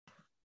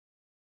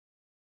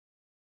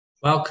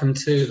Welcome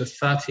to the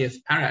 30th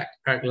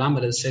Parak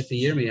Lamed of Sefer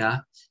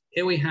Yirmiyah.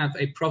 Here we have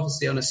a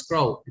prophecy on a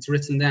scroll. It's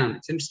written down.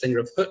 It's interesting.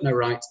 Rav Hutner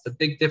writes, the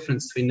big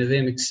difference between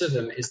Nevi'im and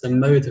Ksuvim is the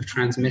mode of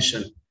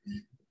transmission.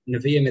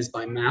 Nevi'im is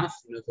by mouth,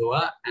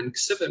 Nevuah, and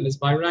Ksuvim is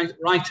by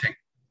writing.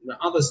 There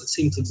are others that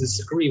seem to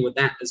disagree with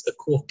that as the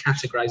core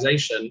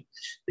categorization.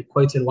 We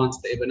quoted once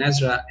the Ibn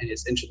Ezra in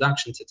his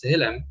introduction to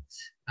Tehillim.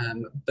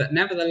 But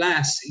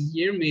nevertheless,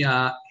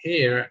 Yirmiyah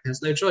here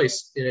has no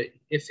choice.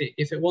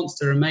 If it wants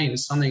to remain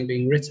as something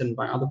being written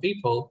by other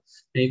people,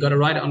 then you've got to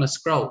write it on a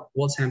scroll.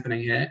 What's happening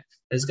here?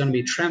 There's going to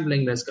be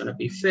trembling. There's going to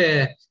be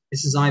fear.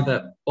 This is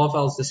either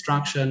Bovel's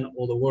destruction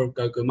or the war of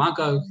Gog and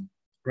Magog.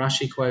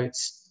 Rashi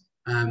quotes.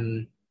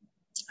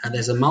 And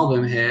there's a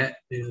Malbim here,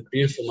 a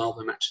beautiful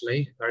Malbim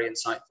actually, very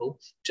insightful.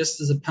 Just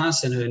as a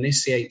person who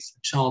initiates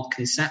child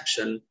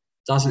conception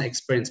doesn't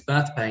experience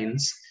birth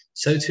pains,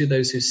 so too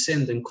those who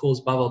sinned and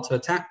caused Bavel to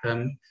attack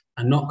them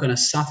are not going to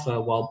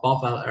suffer while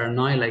Bavel are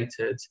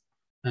annihilated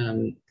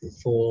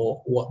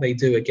for what they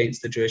do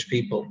against the Jewish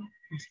people.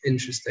 It's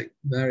interesting,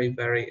 very,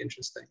 very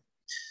interesting.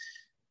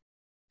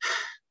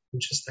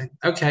 Interesting.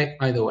 Okay,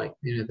 either way,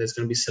 there's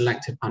going to be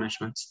selective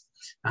punishments.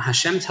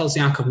 Hashem tells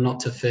Yaakov not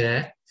to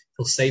fear.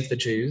 He'll save the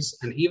Jews.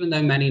 And even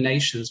though many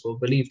nations will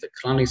believe that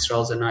Klal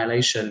Yisrael's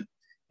annihilation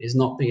is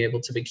not being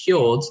able to be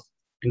cured,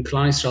 and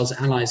Klal Yisrael's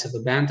allies have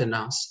abandoned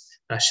us,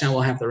 Hashem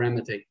will have the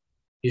remedy.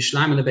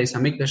 Yishlam and the Beis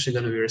Hamikdash are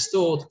going to be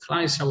restored.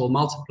 Klal Yisrael will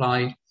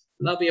multiply.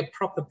 They'll be a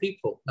proper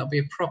people. They'll be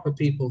a proper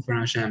people for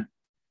Hashem.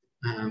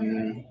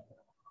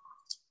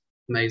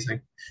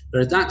 Amazing. The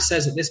Radak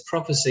says that this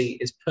prophecy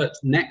is put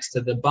next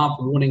to the above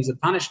warnings of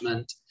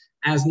punishment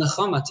as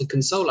nechama to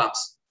console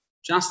us.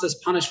 Just as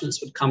punishments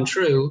would come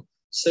true,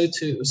 so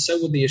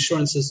would the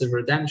assurances of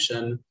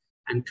redemption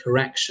and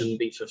correction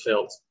be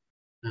fulfilled.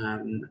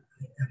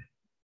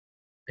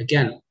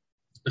 Again,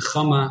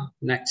 nechama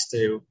next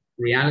to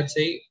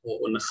reality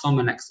or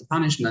nechama next to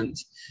punishment,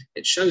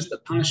 it shows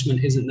that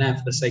punishment isn't there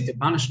for the sake of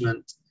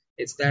punishment.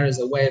 It's there as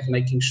a way of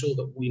making sure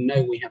that we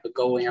know we have a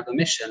goal, we have a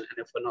mission, and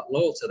if we're not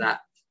loyal to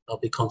that, there'll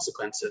be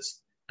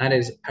consequences. That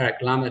is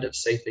Parak Lamed of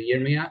Sefer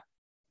Yirmiyah.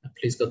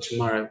 Please go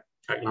tomorrow,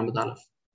 Parak Lamed Aleph.